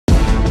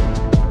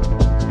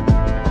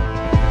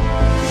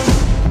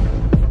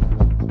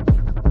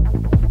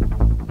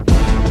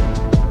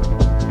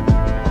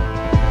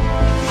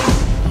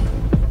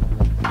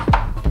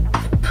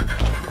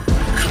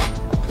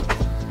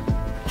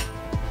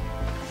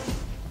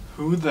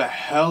Who the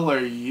hell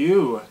are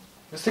you?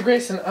 Mr.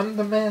 Greyson, I'm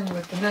the man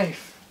with the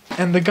knife.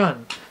 And the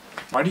gun.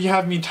 Why do you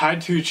have me tied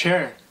to a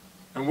chair?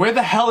 And where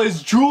the hell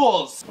is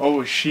Jules?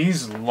 Oh,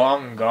 she's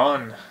long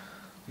gone,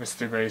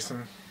 Mr.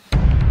 Greyson.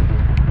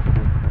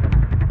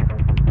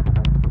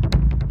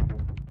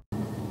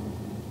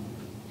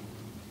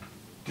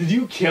 Did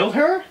you kill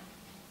her?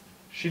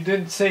 She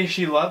did say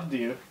she loved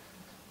you.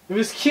 It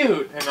was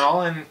cute and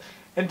all,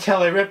 until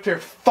I ripped her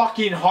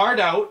fucking heart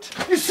out.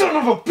 You son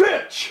of a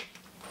bitch!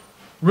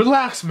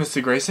 Relax,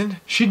 Mr. Greyson.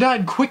 She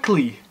died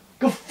quickly.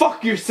 Go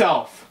fuck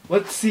yourself!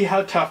 Let's see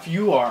how tough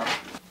you are.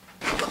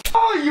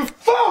 Oh, you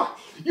fuck!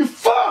 You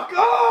fuck!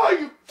 Oh,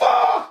 you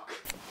fuck!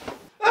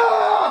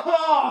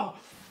 Oh!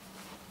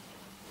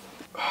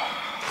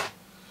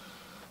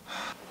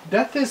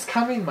 Death is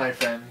coming, my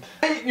friend.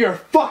 I ain't your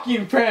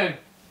fucking friend!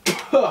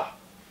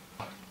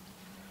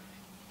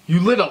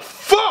 You little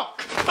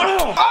fuck!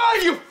 Ah,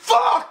 you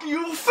fuck!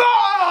 You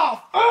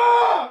fuck!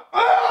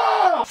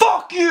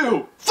 Fuck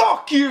you!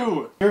 Fuck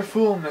you! You're a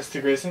fool,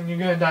 Mr. Greyson. You're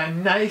gonna die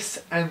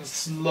nice and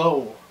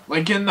slow.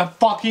 Like in the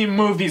fucking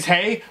movies,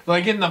 hey?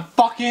 Like in the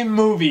fucking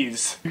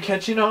movies. You're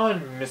catching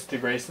on, Mr.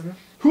 Greyson.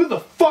 Who the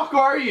fuck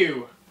are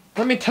you?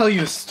 Let me tell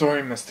you a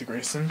story, Mr.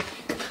 Greyson.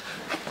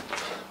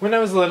 When I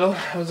was little,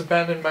 I was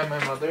abandoned by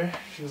my mother.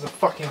 She was a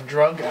fucking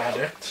drug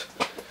addict.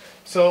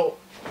 So,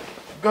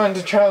 gone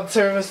to child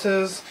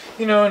services,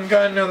 you know, and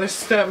got another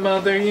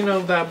stepmother, you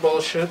know, that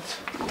bullshit.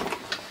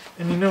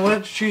 And you know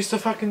what? She used to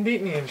fucking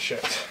beat me and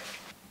shit.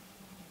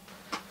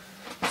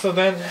 So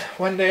then,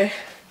 one day,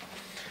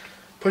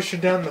 pushed her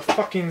down the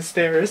fucking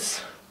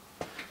stairs,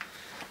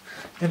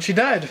 and she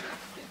died.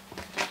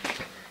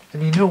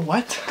 And you know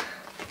what?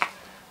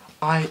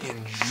 I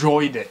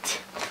enjoyed it.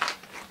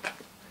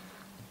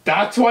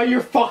 That's why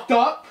you're fucked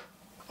up?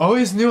 I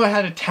always knew I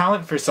had a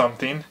talent for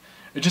something.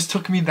 It just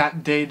took me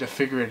that day to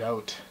figure it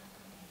out.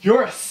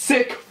 You're a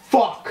sick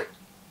fuck!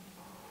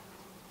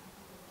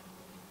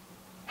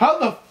 How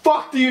the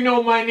fuck do you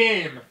know my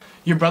name?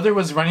 Your brother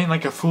was running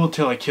like a fool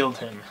till I killed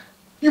him.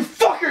 You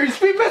fucker! He's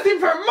been missing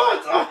for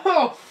months!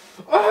 Oh!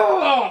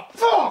 Oh!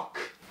 Fuck!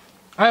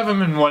 I have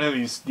him in one of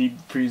these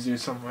deep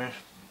freezers somewhere.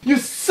 You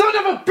son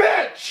of a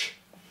bitch!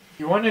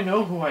 You want to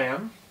know who I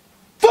am?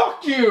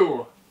 Fuck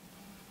you!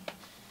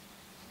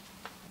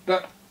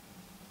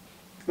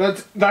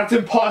 That's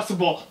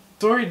impossible.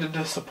 Sorry to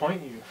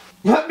disappoint you.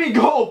 Let me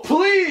go,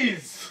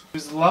 please! It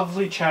was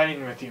lovely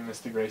chatting with you,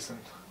 Mr. Greyson.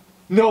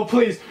 No,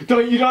 please,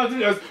 don't, you don't have to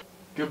do this.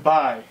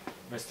 Goodbye,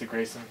 Mr.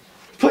 Greyson.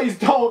 Please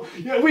don't,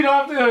 we don't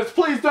have to do this,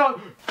 please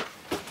don't.